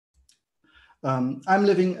I'm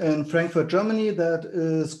living in Frankfurt, Germany. That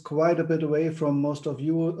is quite a bit away from most of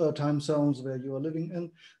you time zones where you are living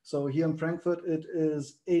in. So here in Frankfurt, it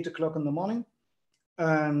is 8 o'clock in the morning.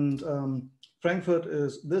 And Frankfurt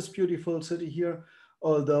is this beautiful city here,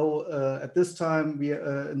 although at this time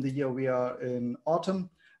in the year we are in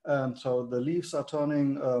autumn. So the leaves are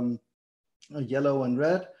turning yellow and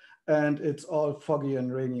red, and it's all foggy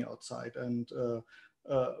and rainy outside. And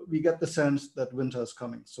we get the sense that winter is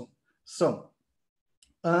coming soon. So,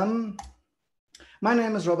 my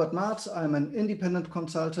name is Robert Marz. I'm an independent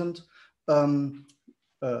consultant.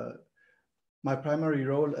 My primary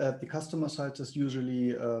role at the customer side is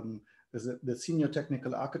usually the senior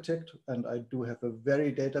technical architect, and I do have a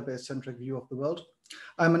very database-centric view of the world.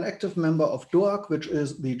 I'm an active member of DOAC, which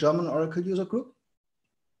is the German Oracle user group.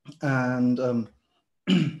 And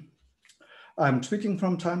I'm tweeting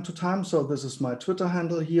from time to time. So this is my Twitter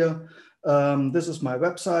handle here. This is my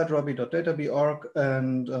website, robbie.database.org,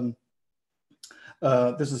 and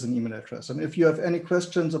this is an email address. And if you have any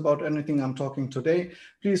questions about anything I'm talking today,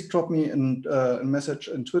 please drop me a message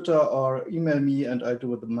in Twitter or email me, and I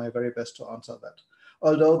do my very best to answer that.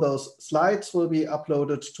 Although those slides will be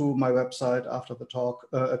uploaded to my website after the talk,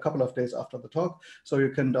 a couple of days after the talk, so you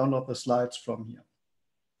can download the slides from here.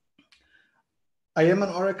 I am an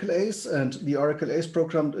Oracle Ace, and the Oracle Ace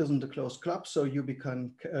program isn't a closed club, so you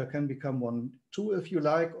can become one too if you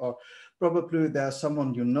like, or probably there's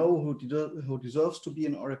someone you know who deserves to be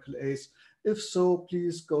an Oracle Ace. If so,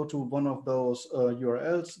 please go to one of those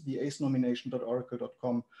URLs, the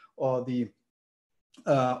acenomination.oracle.com or the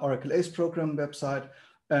Oracle Ace program website,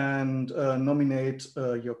 and nominate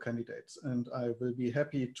your candidates. And I will be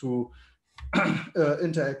happy to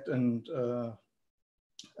interact and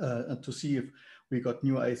to see if we got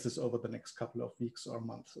new aces over the next couple of weeks or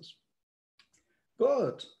months.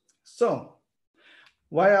 Good. So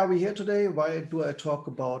why are we here today? Why do I talk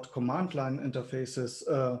about command line interfaces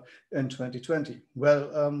in 2020?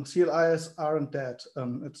 Well, CLIs aren't dead.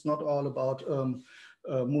 It's not all about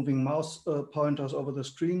moving mouse pointers over the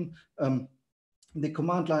screen. The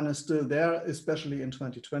command line is still there, especially in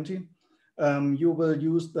 2020. You will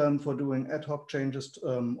use them for doing ad hoc changes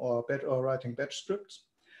or writing batch scripts.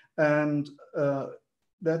 And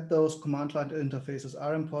that those command line interfaces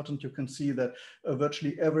are important. You can see that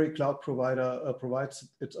virtually every cloud provider provides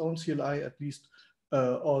its own CLI, at least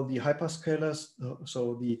all the hyperscalers.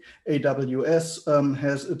 So the AWS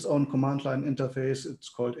has its own command line interface. It's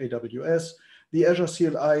called AWS. The Azure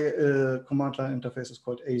CLI command line interface is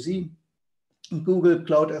called AZ. Google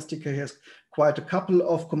Cloud SDK has quite a couple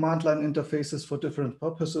of command line interfaces for different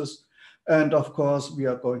purposes. And of course, we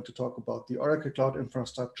are going to talk about the Oracle Cloud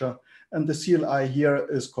Infrastructure, and the CLI here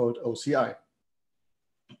is called OCI.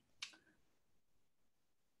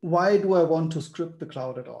 Why do I want to script the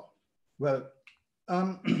cloud at all? Well,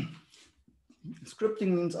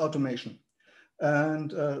 scripting means automation.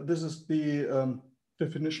 And this is the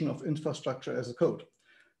definition of infrastructure as a code.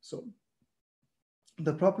 So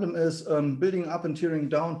the problem is building up and tearing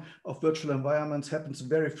down of virtual environments happens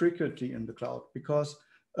very frequently in the cloud, because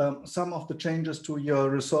some of the changes to your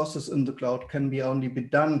resources in the cloud can only be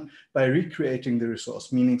done by recreating the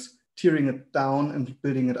resource, meaning tearing it down and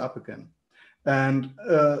building it up again. And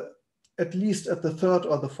at least at the third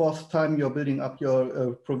or the fourth time you're building up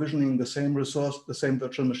your provisioning the same resource, the same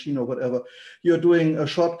virtual machine or whatever, you're doing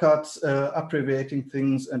shortcuts, abbreviating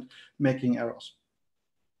things and making errors.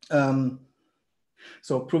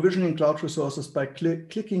 So provisioning cloud resources by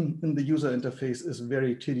clicking in the user interface is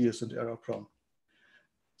very tedious and error prone.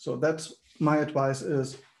 So that's my advice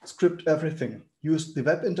is script everything. Use the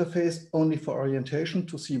web interface only for orientation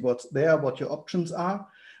to see what's there, what your options are,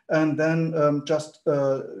 and then just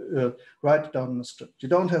write it down in the script. You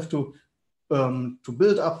don't have to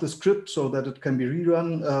build up the script so that it can be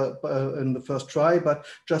rerun in the first try, but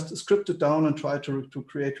just script it down and try to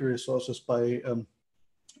create the resources by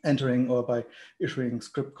entering or by issuing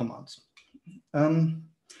script commands.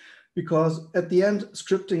 Because at the end,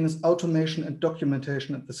 scripting is automation and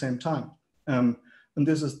documentation at the same time. And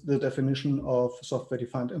this is the definition of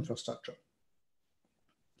software-defined infrastructure.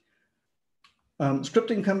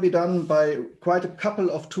 Scripting can be done by quite a couple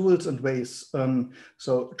of tools and ways.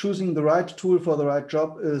 So choosing the right tool for the right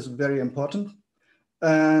job is very important.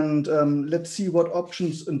 And let's see what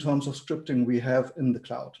options in terms of scripting we have in the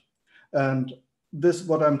cloud. And this,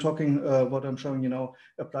 what I'm showing you now,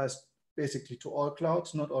 applies basically to all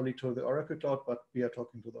clouds, not only to the Oracle Cloud, but we are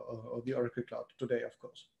talking to the Oracle Cloud today, of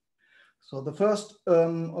course. So the first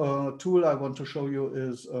tool I want to show you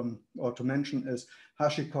is, or to mention, is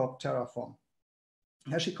HashiCorps Terraform.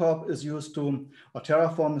 HashiCorp is used to, or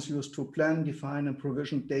Terraform is used to plan, define, and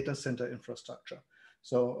provision data center infrastructure.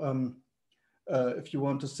 So if you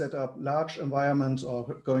want to set up large environments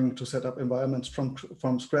or going to set up environments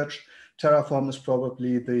from scratch, Terraform is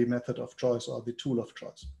probably the method of choice or the tool of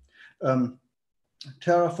choice.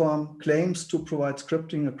 Terraform claims to provide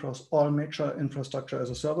scripting across all major infrastructure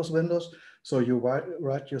as a service windows. So you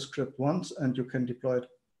write your script once and you can deploy it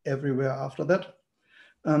everywhere after that.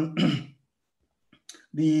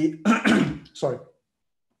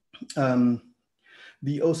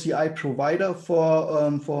 The OCI provider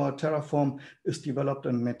for Terraform is developed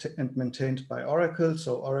and maintained by Oracle.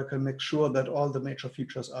 So Oracle makes sure that all the major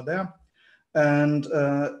features are there. And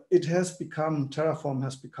Terraform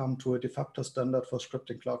has become to a de facto standard for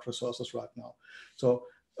scripting cloud resources right now. So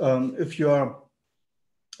if you're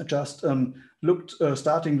just even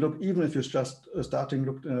if you're just starting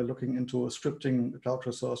looking into scripting cloud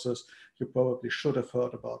resources, you probably should have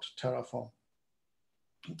heard about Terraform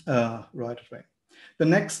right away. The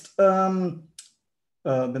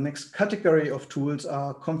next category of tools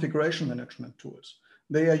are configuration management tools.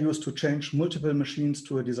 They are used to change multiple machines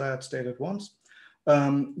to a desired state at once.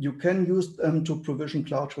 You can use them to provision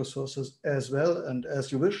cloud resources as well and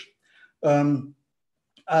as you wish.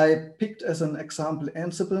 I picked as an example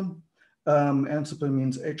Ansible. Ansible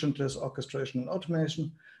means agentless orchestration and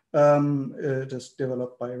automation. It is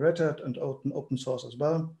developed by Red Hat and open source as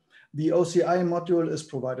well. The OCI module is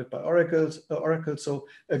provided by Oracle. So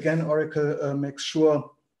again, Oracle makes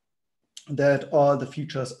sure that all the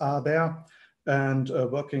features are there and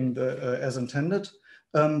working as intended.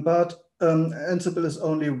 But Ansible is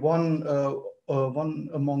only one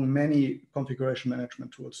among many configuration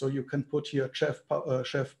management tools. So you can put here Chef,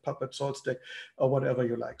 Puppet, SaltStack, or whatever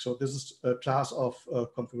you like. So this is a class of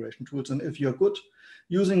configuration tools. And if you're good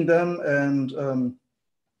using them and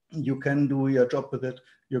you can do your job with it,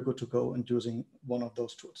 you're good to go and using one of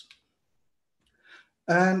those tools.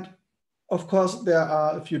 And of course, there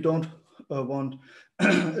are, if you don't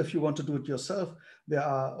if you want to do it yourself, there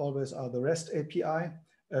always are the REST API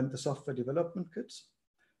and the software development kits.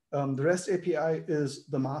 The REST API is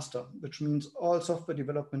the master, which means all software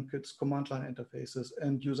development kits, command line interfaces,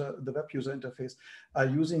 and the web user interface are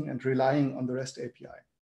using and relying on the REST API.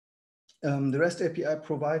 The REST API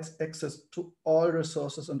provides access to all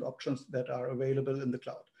resources and options that are available in the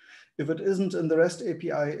cloud. If it isn't in the REST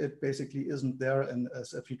API, it basically isn't there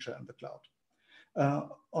as a feature in the cloud.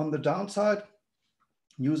 On the downside,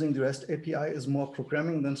 using the REST API is more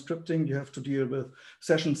programming than scripting. You have to deal with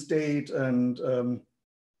session state and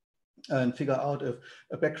figure out if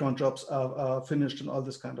background jobs are finished and all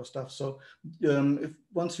this kind of stuff. So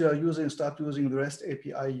once you are start using the REST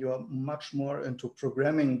API, you are much more into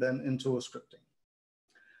programming than into scripting.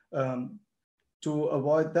 To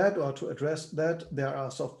avoid that or to address that, there are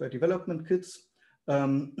software development kits.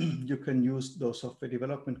 You can use those software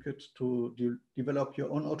development kits to develop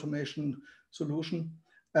your own automation solution.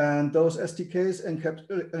 And those SDKs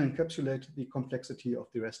encapsulate the complexity of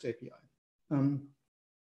the REST API.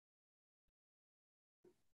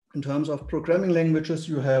 In terms of programming languages,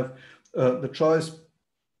 you have the choice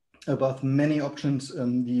about many options.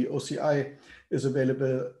 The OCI is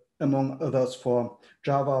available, among others, for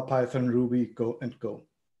Java, Python, Ruby, Go, and Go.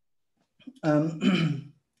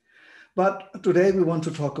 But today we want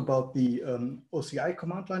to talk about the OCI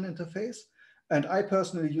Command Line Interface. And I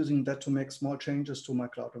personally using that to make small changes to my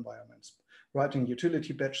cloud environments, writing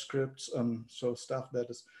utility batch scripts, so stuff that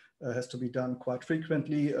has to be done quite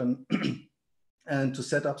frequently, and to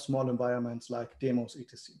set up small environments like demos,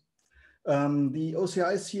 etc. The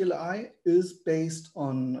OCI CLI is based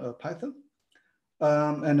on Python,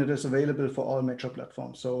 and it is available for all major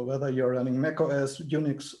platforms. So whether you're running macOS,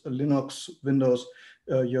 Unix, Linux, Windows,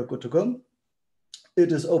 you're good to go.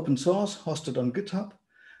 It is open source, hosted on GitHub,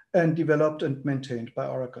 and developed and maintained by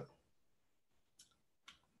Oracle.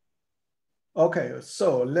 Okay,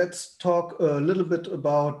 so let's talk a little bit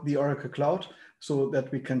about the Oracle Cloud so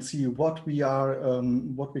that we can see what we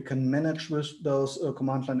can manage with those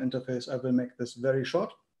command line interface. I will make this very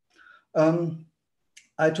short.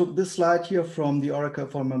 I took this slide here from a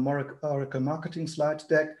Oracle marketing slide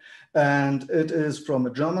deck, and it is from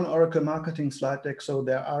a German Oracle marketing slide deck. So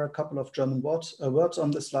there are a couple of German words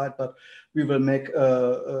on the slide, but we will make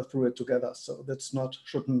through it together. So that's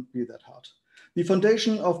shouldn't be that hard. The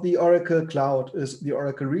foundation of the Oracle Cloud is the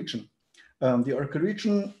Oracle region. The Oracle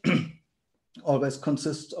region always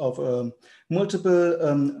consists of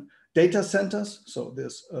multiple data centers. So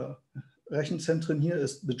this Rechenzentren here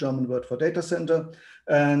is the German word for data center.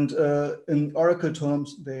 And in Oracle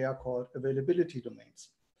terms, they are called availability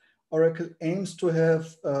domains. Oracle aims to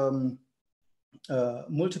have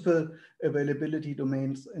multiple availability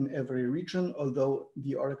domains in every region, although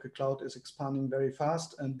the Oracle Cloud is expanding very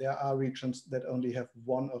fast and there are regions that only have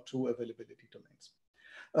 1 or 2 availability domains.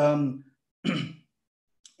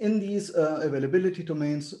 In these availability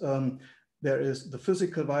domains, there is the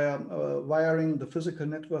physical wiring, the physical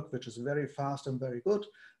network, which is very fast and very good.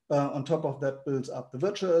 On top of that builds up the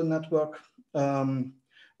virtual network.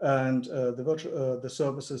 And the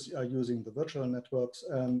services are using the virtual networks,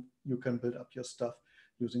 and you can build up your stuff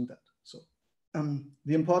using that. So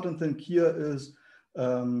the important thing here is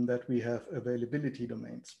that we have availability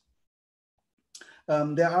domains.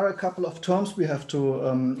 There are a couple of terms we have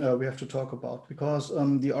to talk about, because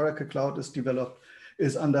the Oracle Cloud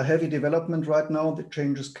is under heavy development right now. The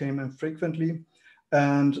changes came in frequently,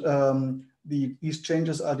 and these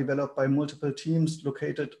changes are developed by multiple teams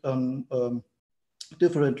located on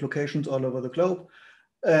different locations all over the globe.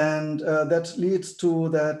 And that leads to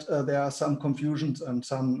that there are some confusions and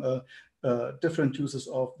some different uses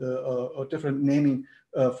of or different naming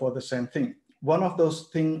for the same thing. One of those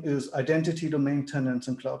things is identity, domain, tenants,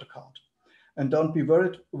 and cloud account. And don't be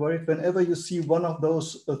worried whenever you see one of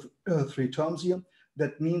those 3 terms here,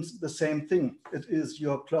 that means the same thing. It is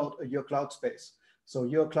your cloud space. So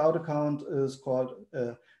your cloud account is called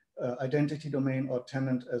identity domain or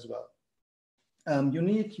tenant as well. You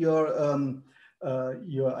need your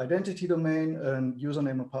identity domain and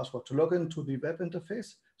username and password to log into the web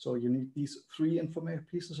interface. So you need these 3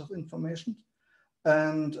 pieces of information.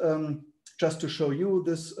 And just to show you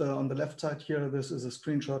this on the left side here, this is a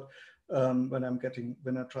screenshot when I'm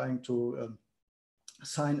trying to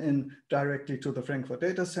sign in directly to the Frankfurt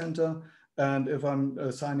data center. And if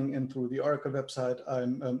I'm signing in through the Oracle website,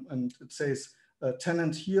 and it says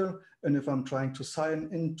tenant here. And if I'm trying to sign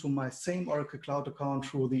into my same Oracle Cloud account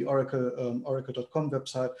through the oracle.com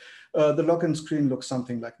website, the login screen looks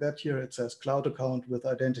something like that here. It says cloud account with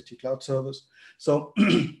identity cloud service. So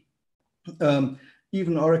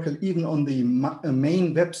even on the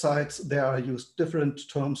main websites, there are used different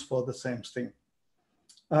terms for the same thing.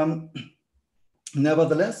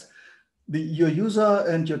 Nevertheless, your user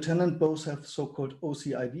and your tenant both have so-called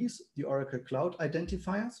OCIDs, the Oracle Cloud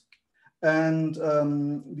identifiers. And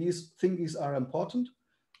these thingies are important.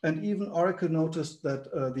 And even Oracle noticed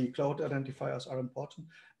that the cloud identifiers are important.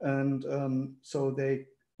 And so they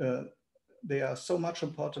are so much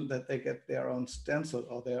important that they get their own stencil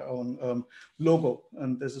or their own logo.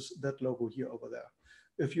 And this is that logo here over there.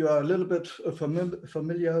 If you are a little bit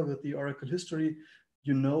familiar with the Oracle history,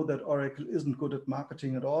 you know that Oracle isn't good at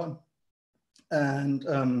marketing at all. And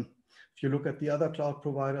if you look at the other cloud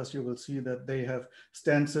providers, you will see that they have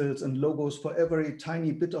stencils and logos for every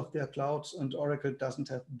tiny bit of their clouds, and Oracle doesn't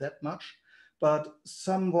have that much. But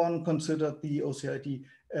someone considered the OCID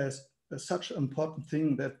as such an important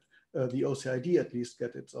thing that the OCID at least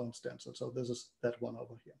get its own stencil. So this is that one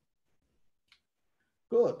over here.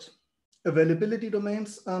 Good. Availability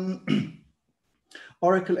domains.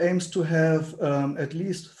 Oracle aims to have at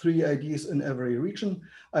least 3 IDs in every region.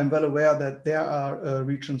 I'm well aware that there are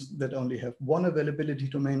regions that only have 1 availability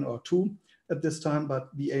domain or 2 at this time, but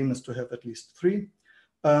the aim is to have at least 3.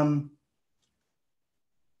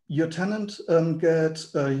 Your tenant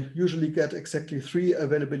usually get exactly 3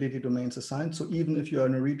 availability domains assigned. So even if you're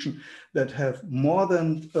in a region that have more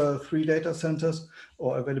than 3 data centers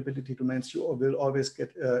or availability domains, you will always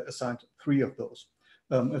get assigned 3 of those.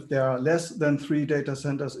 If there are less than 3 data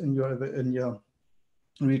centers in your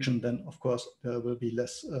region, then of course there will be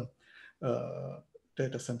less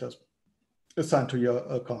data centers assigned to your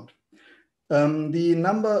account. The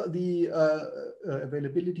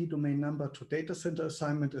availability domain number to data center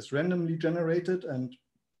assignment is randomly generated and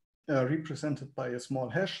represented by a small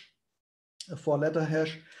hash, a 4-letter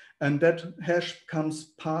hash, and that hash becomes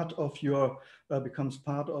part of your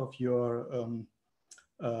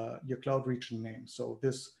cloud region name. So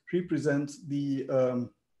this represents the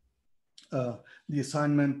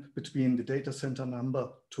assignment between the data center number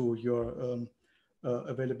to your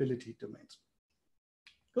availability domains.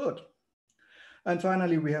 Good. And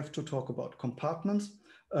finally, we have to talk about compartments.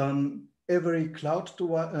 Every cloud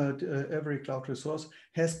resource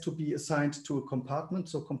has to be assigned to a compartment.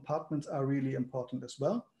 So compartments are really important as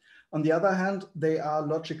well. On the other hand, they are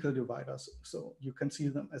logical dividers. So you can see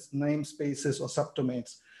them as namespaces or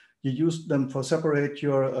subdomains. You use them for separate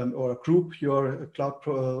your or group your cloud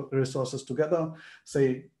resources together,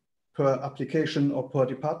 say per application or per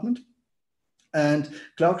department. And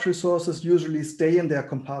cloud resources usually stay in their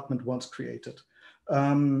compartment once created.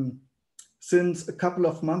 Since a couple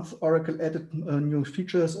of months, Oracle added new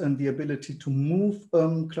features and the ability to move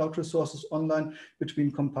cloud resources online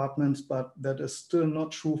between compartments, but that is still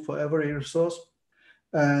not true for every resource.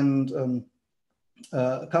 And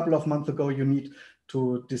a couple of months ago, you needed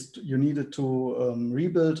to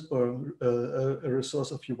rebuild a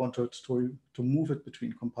resource if you wanted to move it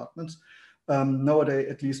between compartments. Nowadays,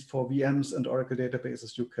 at least for VMs and Oracle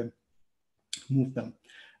databases, you can move them.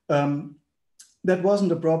 That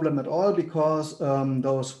wasn't a problem at all because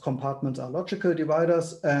those compartments are logical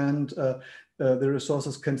dividers and the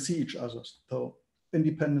resources can see each other. So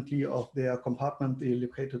independently of their compartment they're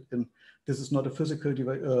located in, this is not a physical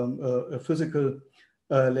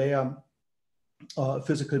layer or a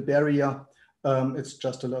physical barrier. It's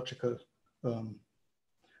just a logical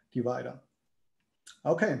divider.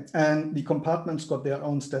 Okay, and the compartments got their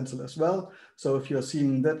own stencil as well. So if you're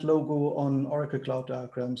seeing that logo on Oracle Cloud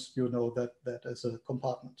Diagrams, you know that that is a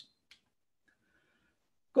compartment.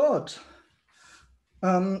 Good.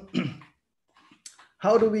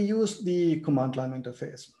 How do we use the command line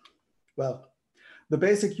interface? Well, the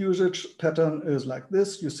basic usage pattern is like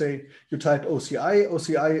this. You type OCI.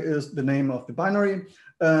 OCI is the name of the binary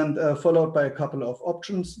and followed by a couple of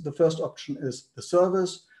options. The first option is the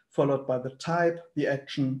service, followed by the type, the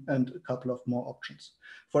action, and a couple of more options.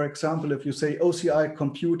 For example, if you say OCI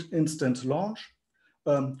compute instance launch,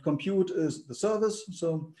 compute is the service,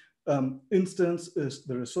 so instance is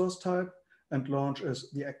the resource type, and launch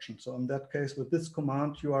is the action. So in that case, with this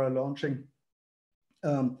command, you are launching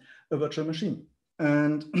a virtual machine.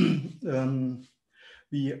 And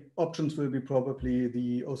the options will be probably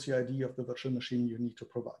the OCID of the virtual machine you need to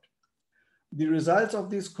provide. The results of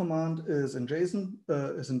this command is in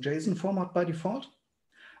JSON format by default.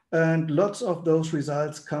 And lots of those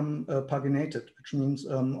results come paginated, which means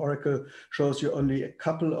Oracle shows you only a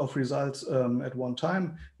couple of results at one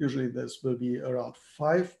time. Usually this will be around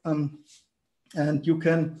 5. And you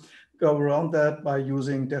can go around that by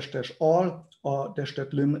using --all or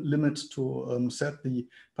 --limit to set the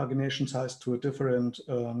pagination size to a different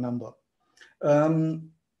number.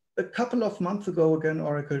 A couple of months ago, again,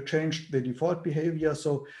 Oracle changed the default behavior.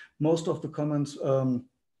 So most of the comments,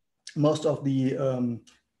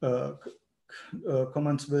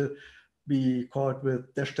 comments will be called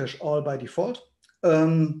with --all by default,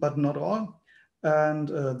 but not all. And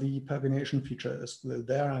the pagination feature is still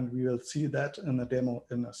there, and we will see that in a demo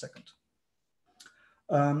in a second.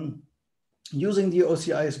 Using the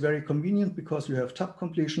OCI is very convenient because you have tab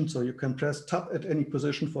completion, so you can press tab at any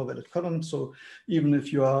position for valid columns. So even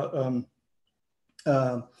if you are in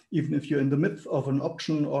the midst of an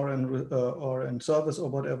option or in service or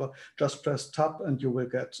whatever, just press tab and you will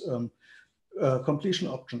get completion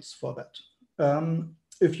options for that.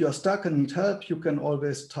 If you are stuck and need help, you can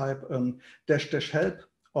always type --help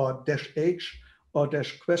or -h or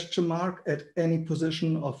 --? At any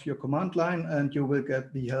position of your command line, and you will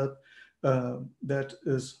get the help that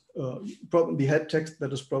is the help text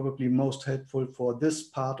that is probably most helpful for this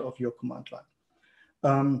part of your command line.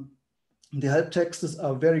 The help texts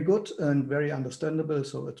are very good and very understandable,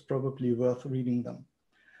 so it's probably worth reading them.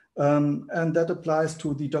 And that applies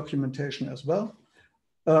to the documentation as well.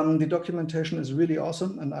 The documentation is really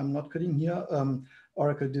awesome, and I'm not kidding here.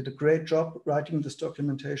 Oracle did a great job writing this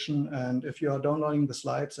documentation, and if you are downloading the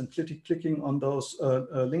slides and clicking on those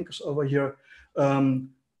links over here,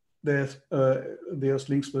 those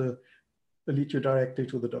links will lead you directly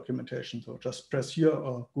to the documentation. So just press here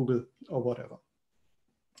or Google or whatever.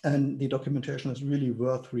 And the documentation is really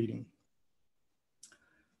worth reading.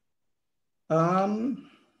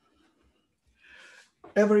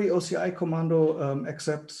 Every OCI commando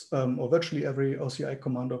accepts, or virtually every OCI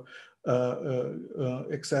commando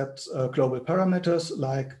accepts global parameters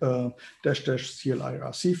like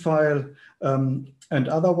 --CLI file and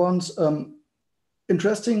other ones.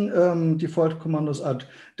 Interesting default commandos are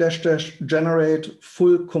 --generate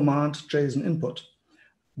full command JSON input.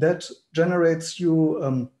 That generates you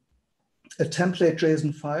a template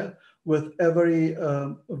JSON file with every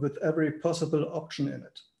possible option in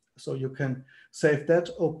it. So you can save that,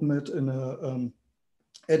 open it in a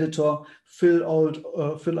editor, fill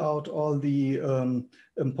out all the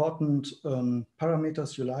important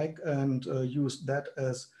parameters you like, and use that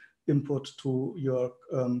as input to your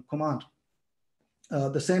command.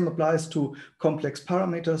 The same applies to complex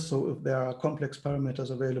parameters. So if there are complex parameters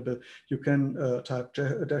available, you can type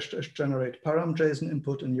 --generate param JSON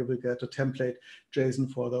input, and you will get a template JSON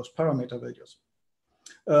for those parameter values.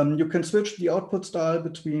 You can switch the output style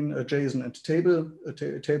between a JSON and table. A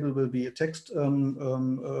table will be a text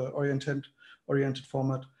oriented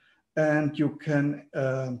format, and you can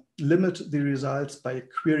limit the results by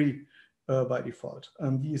query by default.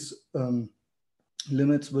 These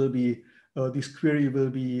limits will be, this query will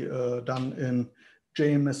be done in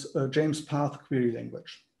James Path query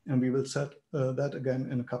language. And we will set that again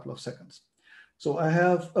in a couple of seconds. So I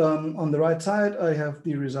have on the right side, I have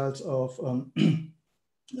the results of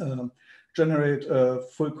generate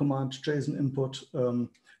full command JSON input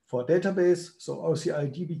for database. So OCI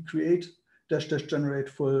DB create -- generate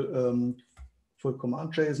full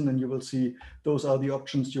command JSON, and you will see those are the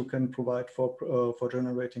options you can provide for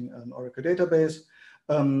generating an Oracle database.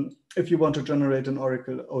 If you want to generate an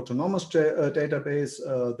Oracle autonomous database,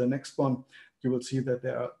 the next one, you will see that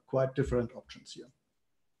there are quite different options here.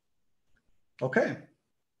 Okay.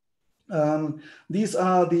 These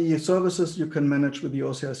are the services you can manage with the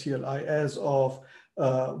OCI CLI as of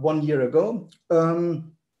 1 year ago.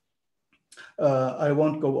 I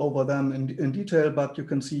won't go over them in detail, but you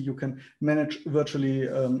can see you can manage virtually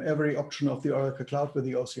every option of the Oracle Cloud with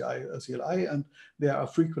the OCI CLI, and there are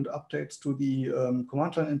frequent updates to the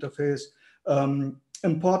command line interface.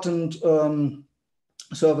 Important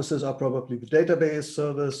services are probably the database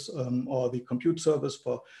service or the compute service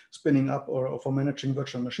for spinning up or for managing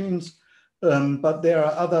virtual machines. But there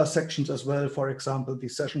are other sections as well, for example, the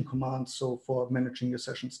session commands, so for managing your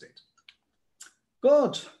session state.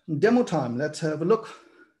 Good, demo time, let's have a look.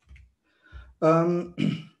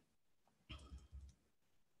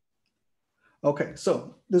 Okay,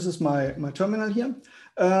 so this is my terminal here,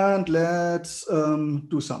 and let's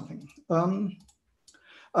do something.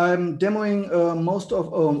 I'm demoing most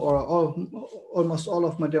of, almost all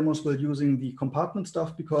of my demos will using the compartment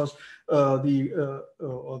stuff because the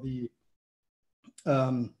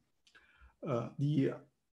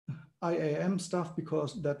IAM stuff,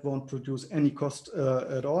 because that won't produce any cost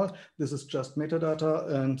at all. This is just metadata,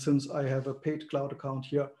 and since I have a paid cloud account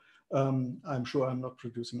here, I'm sure I'm not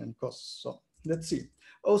producing any costs. So let's see.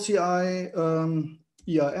 OCI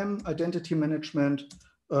ERM, identity management.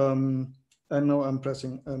 I know I'm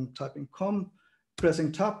typing com,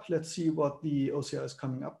 pressing tab. Let's see what the OCI is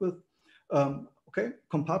coming up with. Okay,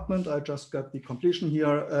 compartment, I just got the completion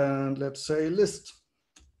here, and let's say list.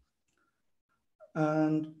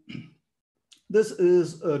 And this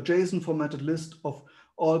is a JSON formatted list of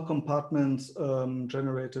all compartments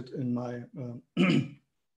generated in my,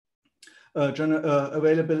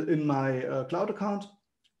 available in my cloud account.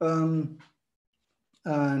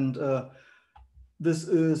 This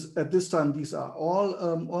is, at this time, these are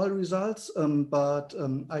all results, but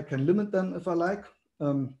I can limit them if I like.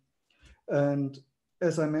 And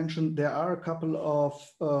as I mentioned, there are a couple of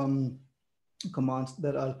commands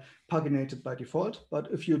that are paginated by default,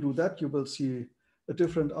 but if you do that, you will see a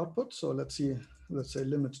different output. So let's see, let's say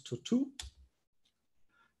limit to 2.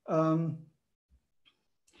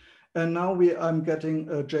 And now I'm getting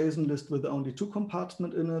a JSON list with only 2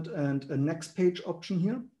 compartments in it and a next page option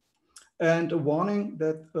here, and a warning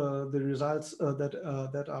that the results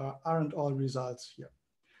that aren't all results here.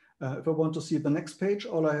 If I want to see the next page,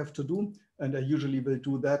 all I have to do, and I usually will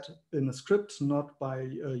do that in a script, not by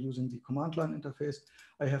using the command line interface,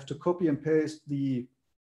 I have to copy and paste the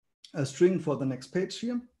string for the next page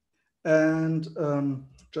here, and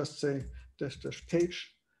just say --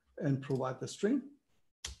 page and provide the string.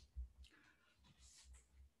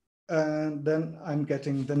 And then I'm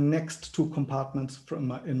getting the next 2 compartments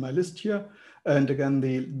from in my list here, and again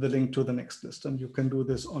the link to the next list, and you can do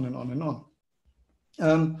this on and on and on.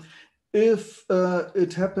 If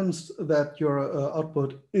it happens that your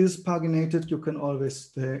output is paginated, you can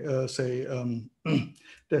always say --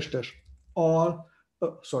 all,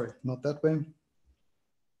 sorry, not that way,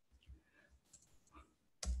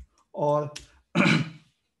 all,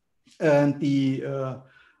 and the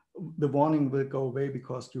warning will go away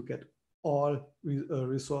because you get all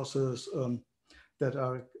resources that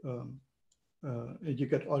are, you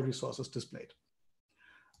get all resources displayed.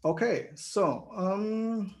 Okay, so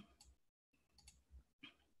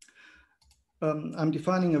I'm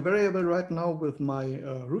defining a variable right now with my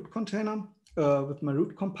root container, with my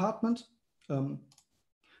root compartment.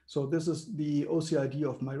 So this is the OCID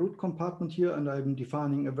of my root compartment here, and I'm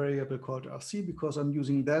defining a variable called RC because I'm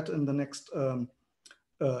using that in the next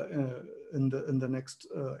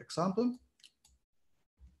example.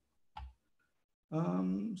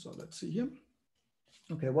 So let's see here.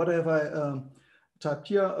 Okay, what have I typed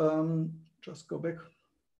here? Just go back.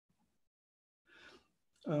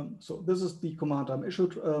 So this is the command I'm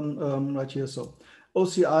issued right here. So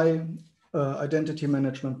OCI identity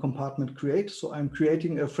management compartment create. So I'm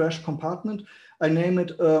creating a fresh compartment. I name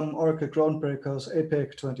it Oracle Groundbreakers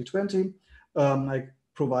APEC 2020. I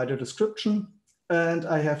provide a description, and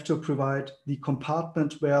I have to provide the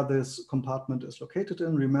compartment where this compartment is located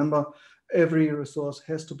in. Remember, every resource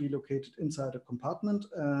has to be located inside a compartment,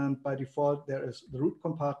 and by default there is the root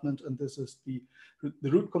compartment, and this is the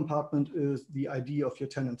root compartment is the ID of your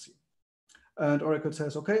tenancy. And Oracle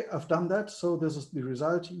says, okay, I've done that, so this is the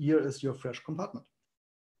result. Here is your fresh compartment.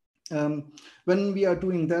 When we are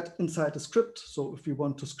doing that inside a script, so if we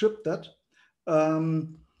want to script that,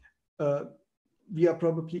 we are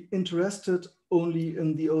probably interested only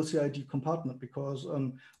in the OCID compartment, because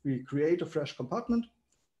we create a fresh compartment,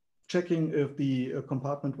 checking if the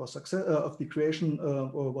compartment was of the creation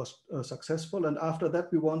was successful, and after that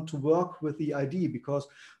we want to work with the ID, because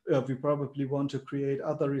we probably want to create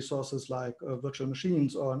other resources like virtual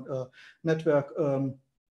machines or network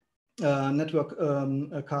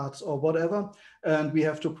cards or whatever, and we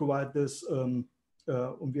have to provide this.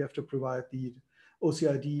 We have to provide the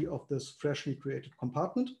OCID of this freshly created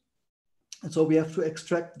compartment, and so we have to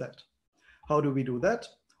extract that. How do we do that?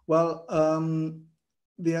 Well,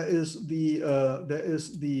 there is the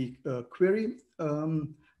query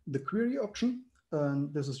option,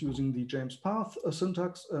 and this is using the James path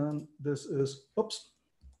syntax, and this is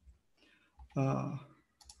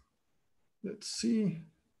let's see.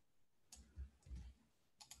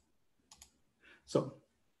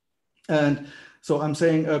 So I'm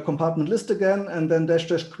saying compartment list again, and then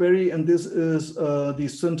 -- query, and this is the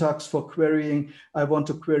syntax for querying. I want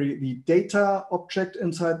to query the data object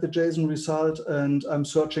inside the JSON result, and I'm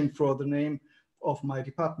searching for the name of my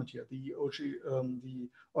department here, the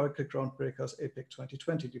Oracle Groundbreakers APEC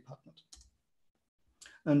 2020 department.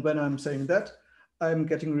 And when I'm saying that, I'm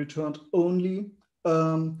getting returned only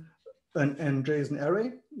an JSON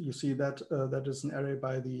array. You see that that is an array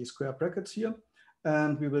by the square brackets here.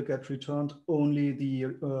 And we will get returned only the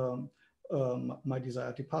my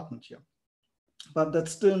desired department here. But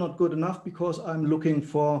that's still not good enough, because I'm looking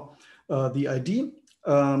for the ID.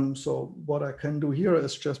 So what I can do here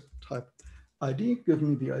is just type ID, give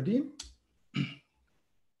me the ID.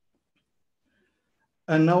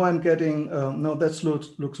 And now I'm getting, now that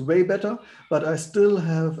looks way better, but I still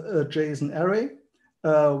have a JSON array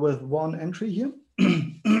with one entry here.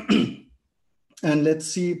 And let's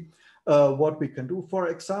see what we can do. For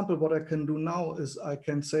example, what I can do now is I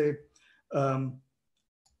can say,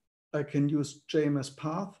 I can use JMS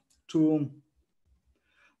path to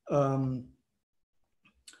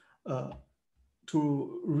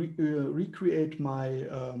recreate my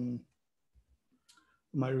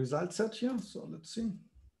my result set here. So let's see.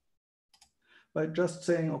 By just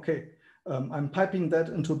saying, okay, I'm piping that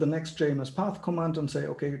into the next JMS path command and say,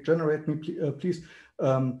 okay, generate me, please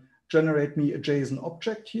generate me a JSON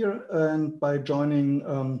object here, and by joining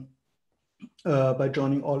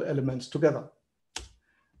all elements together.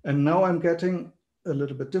 And now I'm getting a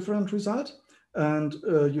little bit different result. And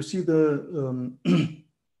you see the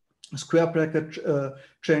square bracket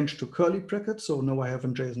change to curly bracket. So now I have a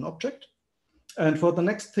JSON object. And for the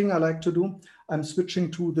next thing I like to do, I'm switching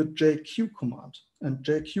to the JQ command. And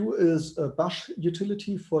JQ is a bash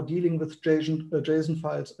utility for dealing with JSON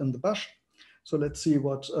files in the bash. So let's see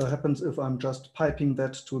what happens if I'm just piping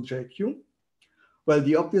that to JQ. Well,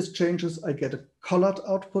 the obvious change is I get a colored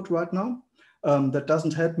output right now. That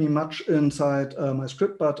doesn't help me much inside my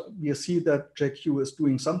script, but we see that JQ is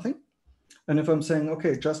doing something. And if I'm saying,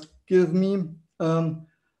 okay, just give me,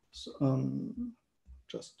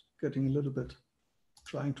 just getting a little bit,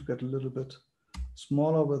 trying to get a little bit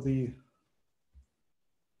smaller with the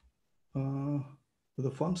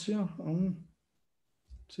fonts here.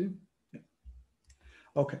 See, yeah.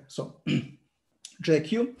 Okay, so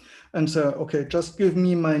JQ, and so okay, just give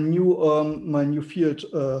me my new field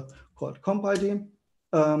called comp ID.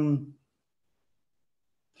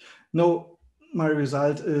 No, my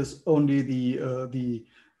result is only the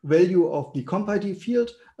value of the comp ID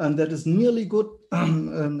field, and that is nearly good.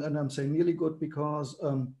 And I'm saying nearly good because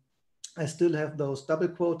I still have those double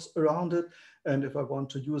quotes around it. And if I want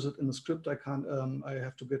to use it in a script, I can't. I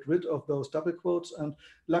have to get rid of those double quotes. And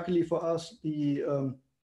luckily for us, the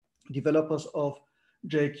developers of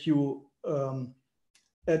JQ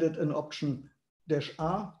added an option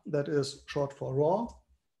 -r that is short for raw,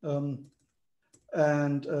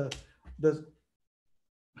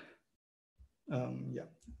 yeah,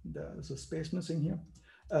 there is a space missing here,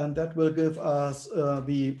 and that will give us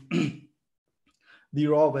the the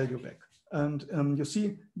raw value back. And you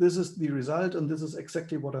see, this is the result, and this is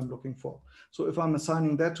exactly what I'm looking for. So if I'm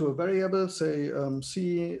assigning that to a variable, say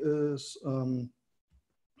C is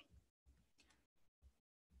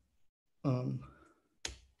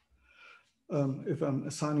if I'm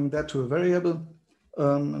assigning that to a variable,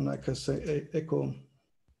 and I can say echo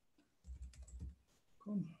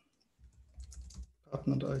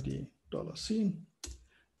compartment ID $C.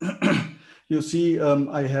 You see,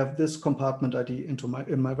 I have this compartment ID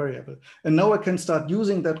in my variable. And now I can start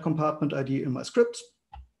using that compartment ID in my scripts.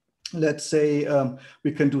 Let's say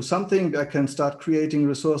we can do something. I can start creating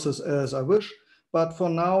resources as I wish. But for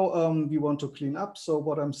now, we want to clean up. So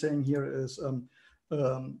what I'm saying here is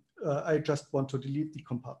I just want to delete the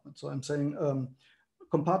compartment. So I'm saying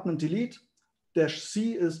compartment delete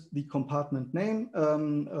 -C is the compartment name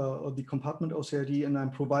or the compartment OCID, and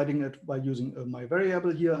I'm providing it by using my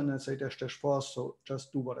variable here, and I say --force, so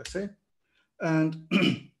just do what I say. And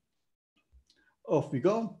off we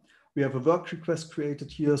go. We have a work request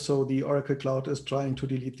created here, so the Oracle Cloud is trying to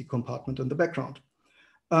delete the compartment in the background.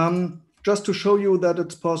 Just to show you that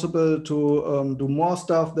it's possible to do more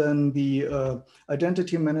stuff than the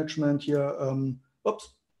identity management here. Oops,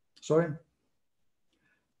 sorry.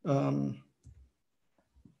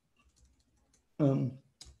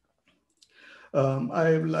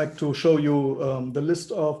 I like to show you the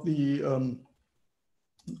list of the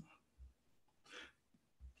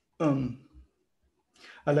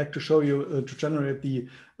I like to show you to generate the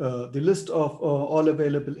list of all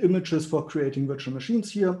available images for creating virtual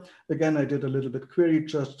machines here. Again, I did a little bit query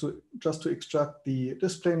just to extract the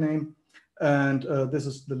display name, and this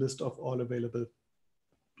is the list of all available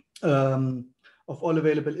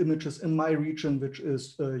images in my region, which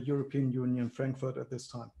is European Union Frankfurt at this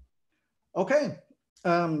time. Okay,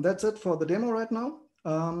 that's it for the demo right now.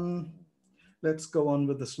 Let's go on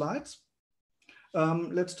with the slides.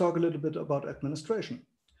 Let's talk a little bit about administration.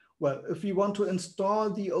 Well, if we want to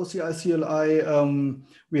install the OCI CLI,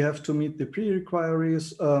 we have to meet the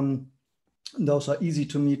pre-requirements. Those are easy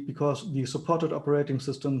to meet because the supported operating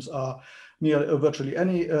systems are virtually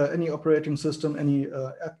any operating system, any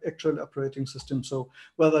actual operating system. So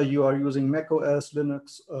whether you are using Mac OS,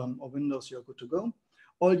 Linux, or Windows, you're good to go.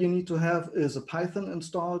 All you need to have is a Python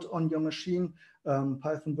installed on your machine.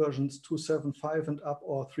 Python versions 2.7.5 and up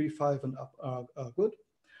or 3.5 and up are good.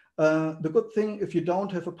 The good thing, if you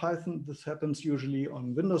don't have a Python, this happens usually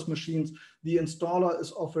on Windows machines, the installer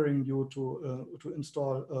is offering you to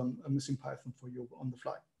install a missing Python for you on the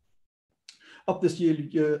fly. Obviously,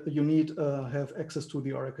 you need have access to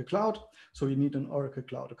the Oracle Cloud, so you need an Oracle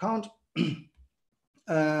Cloud account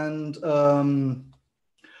and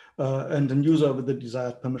a user with the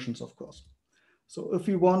desired permissions, of course. So if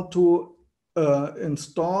we want to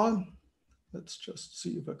install, let's just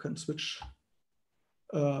see if I can switch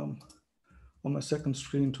on my second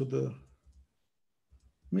screen to the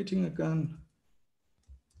meeting again.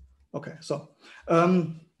 Okay, so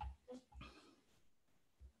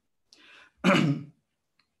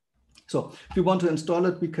so if you want to install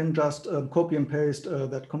it, we can just copy and paste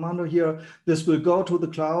that commando here. This will go to the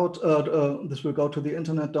cloud. This will go to the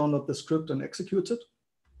internet, download the script, and execute it.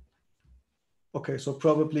 Okay, so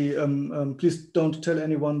probably please don't tell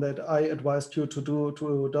anyone that I advised you to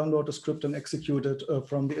download a script and execute it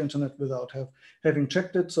from the internet without having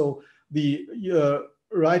checked it. So the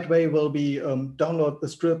right way will be download the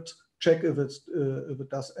script, check if it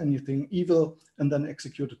does anything evil, and then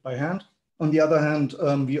execute it by hand. On the other hand,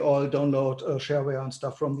 we all download shareware and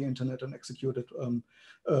stuff from the internet and execute it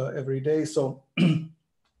every day. So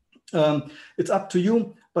it's up to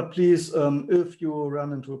you, but please, if you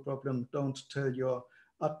run into a problem, don't tell your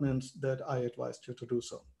admins that I advised you to do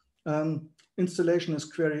so. Installation is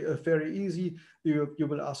very easy. You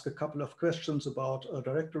will ask a couple of questions about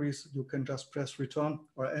directories. You can just press return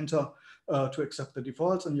or enter to accept the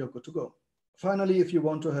defaults, and you're good to go. Finally, if you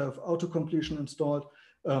want to have autocompletion installed,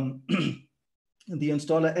 the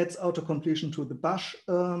installer adds autocompletion to the bash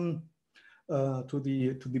to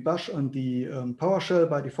the bash and the PowerShell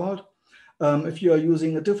by default. If you are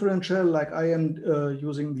using a different shell, like I am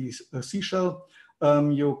using the C shell,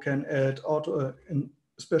 you can add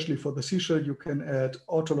especially for the C shell, you can add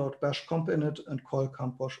autoload bash comp init and call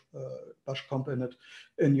bash comp init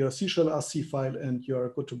in your C shell RC file, and you're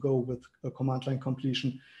good to go with a command line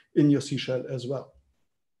completion in your C shell as well.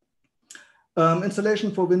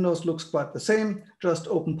 Installation for Windows looks quite the same. Just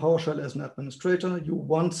open PowerShell as an administrator. You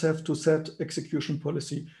once have to set execution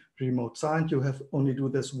policy remote signed. You have only do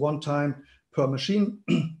this one time per machine.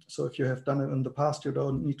 So if you have done it in the past, you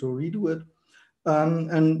don't need to redo it.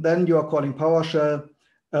 And then you are calling PowerShell.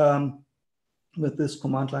 With this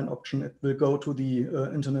command line option, it will go to the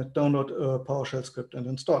internet, download a PowerShell script and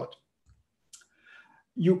install it.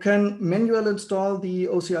 You can manually install the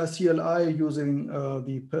OCI CLI using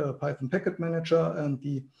the Python packet manager, and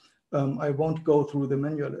I won't go through the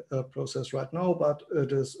manual process right now, but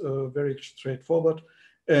it is very straightforward,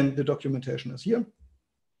 and the documentation is here.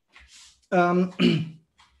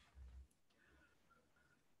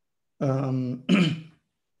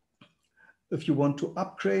 If you want to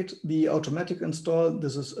upgrade the automatic install,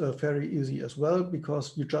 this is very easy as well,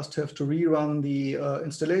 because you just have to rerun the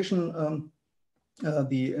installation,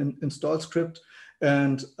 install script,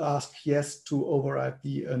 and ask yes to override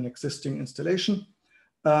an existing installation.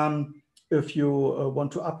 If you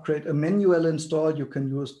want to upgrade a manual install, you can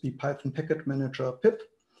use the Python package manager pip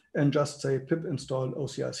and just say pip install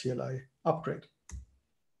OCI CLI upgrade.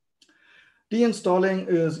 Deinstalling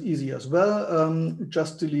is easy as well.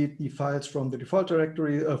 Just delete the files from the default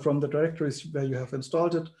directory, from the directories where you have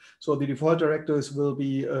installed it. So the default directories will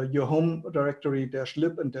be your home directory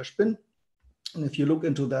 -lib and -bin. And if you look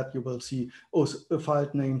into that, you will see file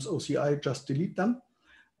names OCI, just delete them.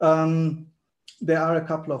 There are a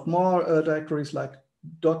couple of more directories like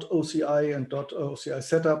 .oci and .oci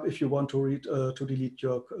setup if you want to delete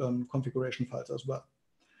your configuration files as well.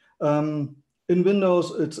 In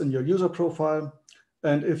Windows, it's in your user profile.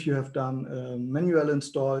 And if you have done a manual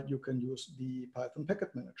install, you can use the Python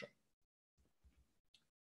package manager.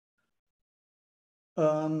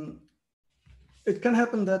 It can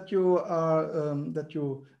happen that you are,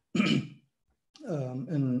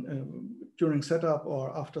 during setup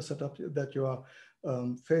or after setup, that you are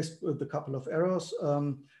faced with a couple of errors.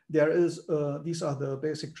 These are the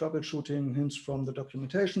basic troubleshooting hints from the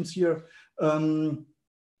documentations here.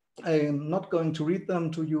 I am not going to read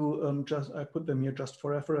them to you, I put them here just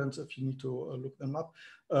for reference if you need to look them up.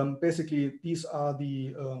 Basically, these are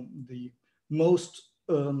the most,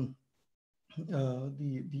 the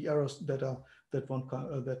errors that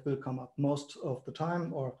will come up most of the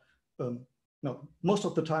time, or no, most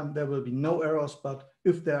of the time there will be no errors, but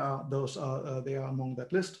if there are, they are among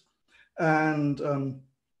that list. And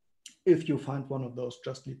if you find one of those,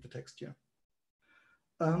 just leave the text here.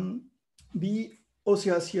 The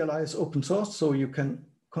OCI CLI is open source, so you can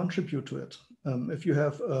contribute to it. If you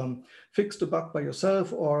have fixed a bug by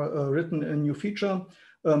yourself or written a new feature,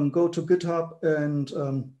 go to GitHub and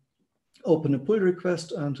open a pull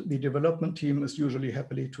request, and the development team is usually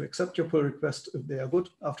happily to accept your pull request if they are good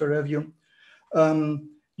after review.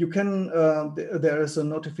 You can, there is a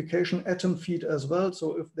notification atom feed as well.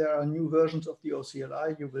 So if there are new versions of the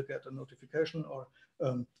OCLI, you will get a notification or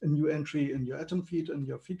a new entry in your atom feed and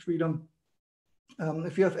your feed reader.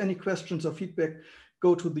 If you have any questions or feedback,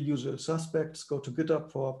 go to the usual suspects, go to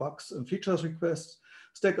GitHub for bugs and features requests.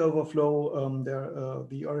 Stack Overflow,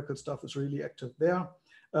 the Oracle stuff is really active there.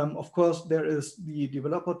 Of course, there is the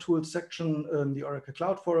developer tools section in the Oracle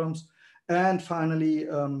Cloud forums. And finally,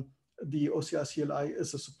 the OCI CLI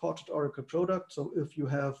is a supported Oracle product. So if you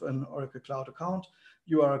have an Oracle Cloud account,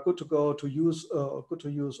 you are good to go to use,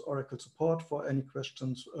 Oracle support for any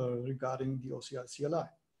questions regarding the OCI CLI.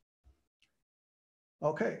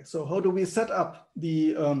 Okay, so how do we set up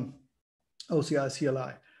the OCI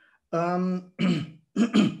CLI?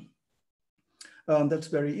 That's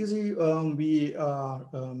very easy. We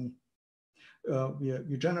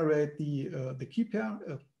generate the key pair.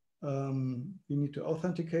 We need to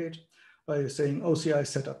authenticate by saying OCI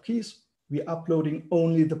setup keys. We're uploading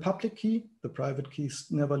only the public key. The private keys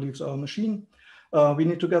never leaves our machine. We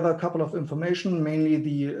need to gather a couple of information, mainly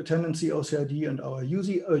the tenancy OCID and our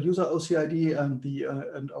user OCID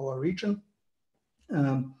and our region.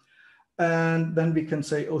 And then we can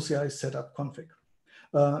say OCI setup config.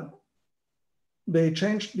 They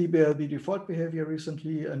changed the default behavior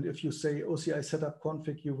recently, and if you say OCI setup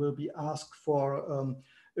config, you will be asked for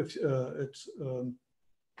if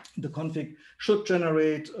the config should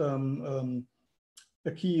generate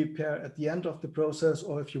a key pair at the end of the process,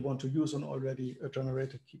 or if you want to use an already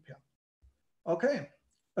generated key pair. Okay,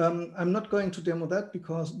 I'm not going to demo that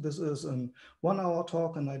because this is a 1-hour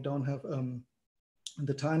talk and I don't have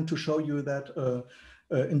the time to show you that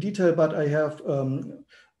in detail, but I have,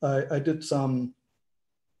 I did some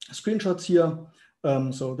screenshots here.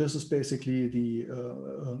 So this is basically the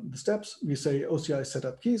steps. We say OCI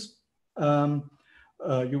setup keys.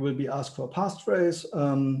 You will be asked for a passphrase.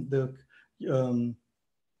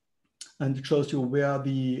 And it shows you where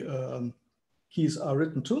the keys are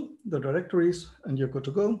written to, the directories, and you're good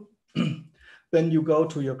to go. Then you go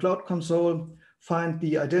to your Cloud Console, find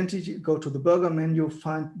the identity, go to the burger menu,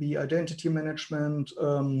 find the identity management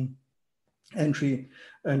entry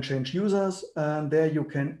and change users. And there you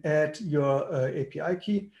can add your API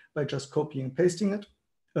key by just copying and pasting it.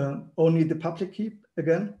 Only the public key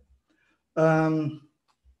again. And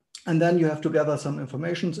then you have to gather some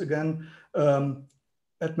informations again.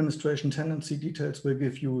 Administration tenancy details will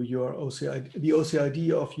give you your OCID, the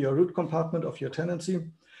OCID of your root compartment of your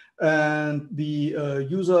tenancy. And the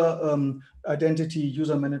user identity,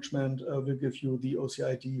 user management will give you the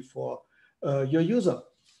OCID for your user.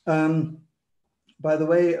 By the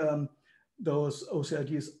way, those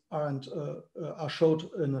OCIDs are showed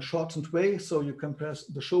in a shortened way, so you can press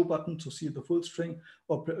the show button to see the full string,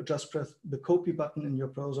 or just press the copy button in your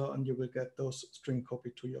browser and you will get those string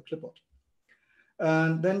copied to your clipboard.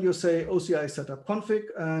 And then you say OCI setup config,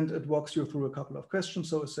 and it walks you through a couple of questions.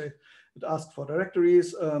 So it asks for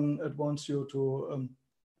directories, it wants you to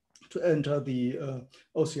enter the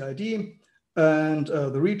OCID and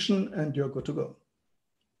the region, and you're good to go.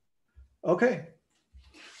 Okay.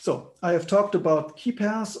 So I have talked about key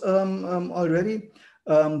pairs already.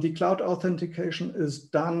 The cloud authentication is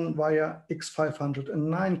done via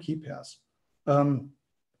X509 key pairs.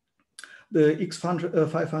 The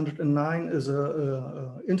X509 is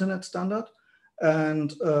an internet standard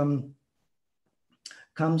and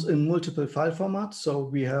comes in multiple file formats. So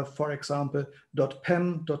we have, for example,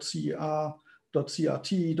 .pem, .cer,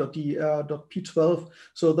 .crt, .der, .p12.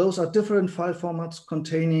 So those are different file formats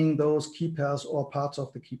containing those key pairs or parts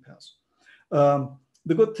of the key pairs.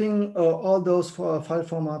 The good thing, all those file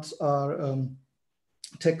formats are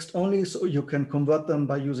text only, so you can convert them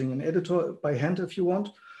by using an editor by hand if you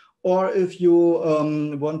want. Or if you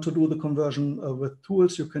want to do the conversion with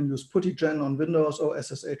tools, you can use PuttyGen on Windows or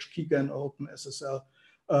SSH Keygen or OpenSSL.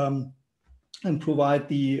 And provide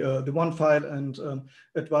the one file and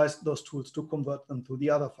advise those tools to convert them to the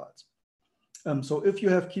other files. So if you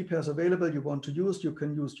have key pairs available you want to use, you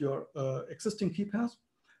can use your existing key pairs.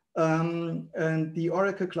 And the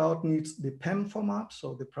Oracle Cloud needs the PEM format,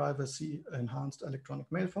 so the Privacy Enhanced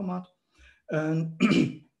Electronic Mail format. And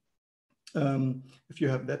if you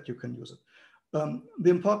have that, you can use it. The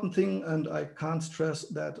important thing, and I can't stress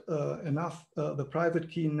that enough, the private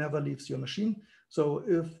key never leaves your machine. So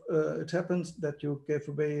if it happens that you gave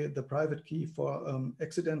away the private key for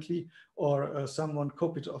accidentally, or someone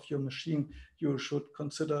copied off your machine, you should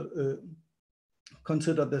consider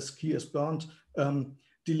this key as burned,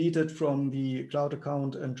 delete it from the cloud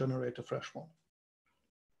account and generate a fresh one.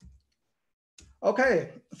 Okay,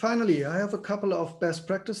 finally, I have a couple of best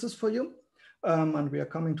practices for you, and we are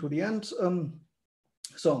coming to the end.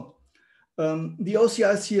 The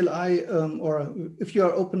OCI CLI, or if you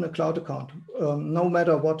are open a cloud account, no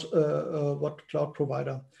matter what cloud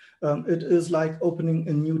provider, it is like opening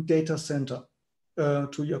a new data center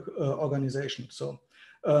to your organization. So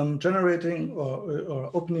generating or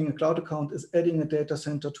opening a cloud account is adding a data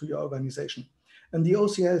center to your organization. And the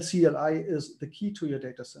OCI CLI is the key to your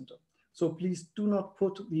data center. So please do not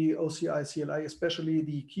put the OCI CLI, especially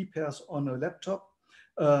the key pairs, on a laptop.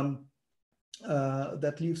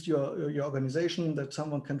 That leaves your organization, that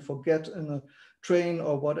someone can forget in a train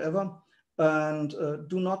or whatever, and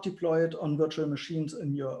do not deploy it on virtual machines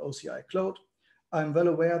in your OCI cloud. I'm well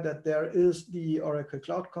aware that there is the Oracle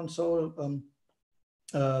Cloud Console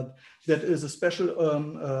that is a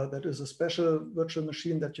special virtual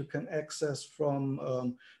machine that you can access from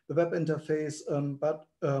the web interface, but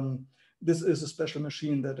this is a special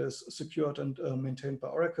machine that is secured and maintained by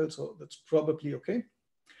Oracle, so that's probably okay.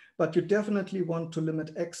 But you definitely want to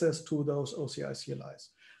limit access to those OCI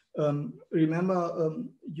CLIs. Remember,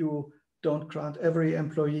 you don't grant every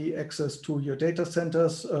employee access to your data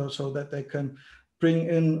centers so that they can bring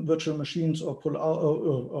in virtual machines or pull out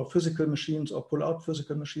or physical machines or pull out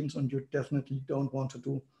physical machines, and you definitely don't want to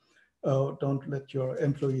do, don't let your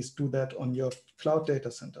employees do that on your cloud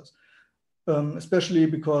data centers, especially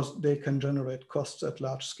because they can generate costs at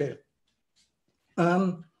large scale.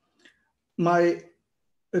 My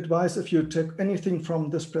advice, if you take anything from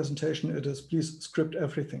this presentation, it is please script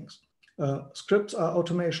everything. Scripts are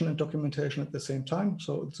automation and documentation at the same time,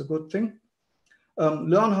 so it's a good thing.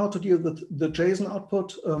 Learn how to deal with the JSON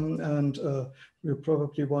output, and you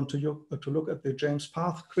probably want to look at the James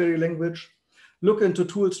Path query language. Look into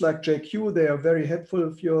tools like JQ, they are very helpful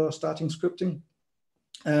if you're starting scripting.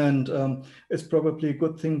 And it's probably a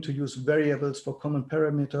good thing to use variables for common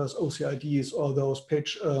parameters, OCIDs, or those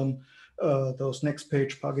those next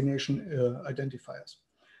page pagination identifiers.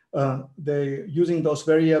 Using those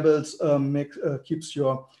variables keeps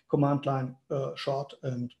your command line short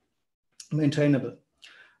and maintainable.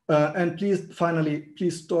 And please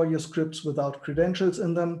store your scripts without credentials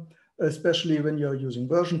in them, especially when you're using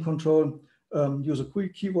version control. Use a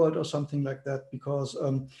quick keyword or something like that, because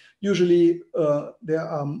usually there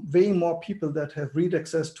are way more people that have read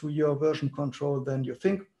access to your version control than you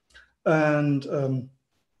think. And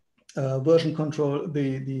version control,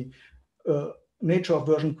 the nature of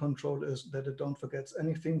version control is that it don't forget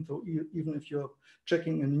anything. So even if you're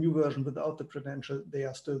checking a new version without the credential, they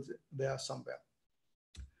are still there somewhere.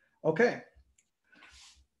 Okay.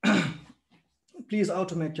 Please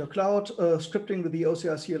automate your cloud. Scripting with the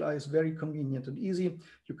OCI CLI is very convenient and easy.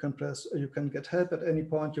 You can get help at any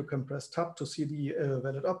point. You can press tab to see the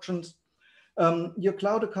valid options. Your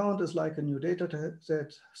cloud account is like a new data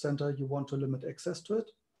center. You want to limit access to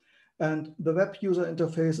it. And the web user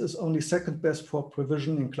interface is only second best for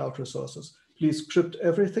provisioning cloud resources. Please script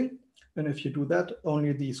everything. And if you do that,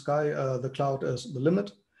 only the cloud is the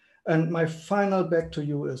limit. And my final back to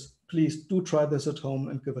you is, please do try this at home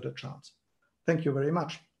and give it a chance. Thank you very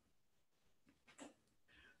much.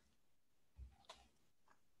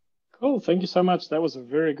 Cool, thank you so much. That was a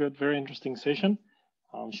very good, very interesting session.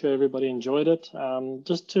 I'm sure everybody enjoyed it.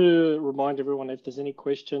 Just to remind everyone, if there's any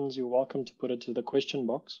questions, you're welcome to put it to the question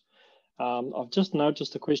box. I've just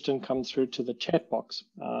noticed a question come through to the chat box.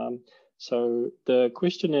 So the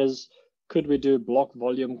question is, could we do block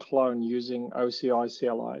volume clone using OCI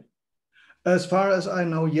CLI? As far as I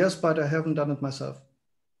know, yes, but I haven't done it myself.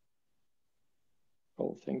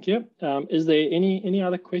 Cool, thank you. Is there any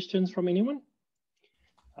other questions from anyone?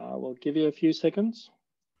 We'll give you a few seconds.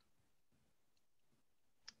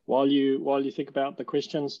 While you think about the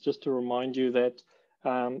questions, just to remind you that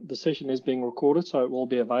the session is being recorded, so it will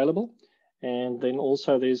be available. And then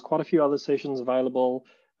also there's quite a few other sessions available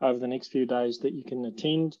over the next few days that you can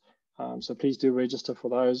attend. So please do register for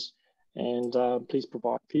those, and please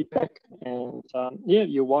provide feedback. And yeah,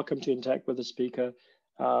 you're welcome to interact with the speaker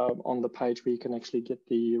on the page where you can actually get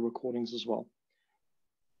the recordings as well.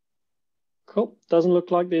 Cool. Doesn't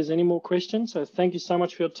look like there's any more questions. So thank you so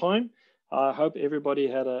much for your time. I hope everybody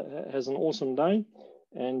has an awesome day,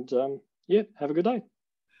 and yeah, have a good day.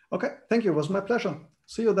 Okay, thank you. It was my pleasure.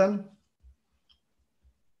 See you then.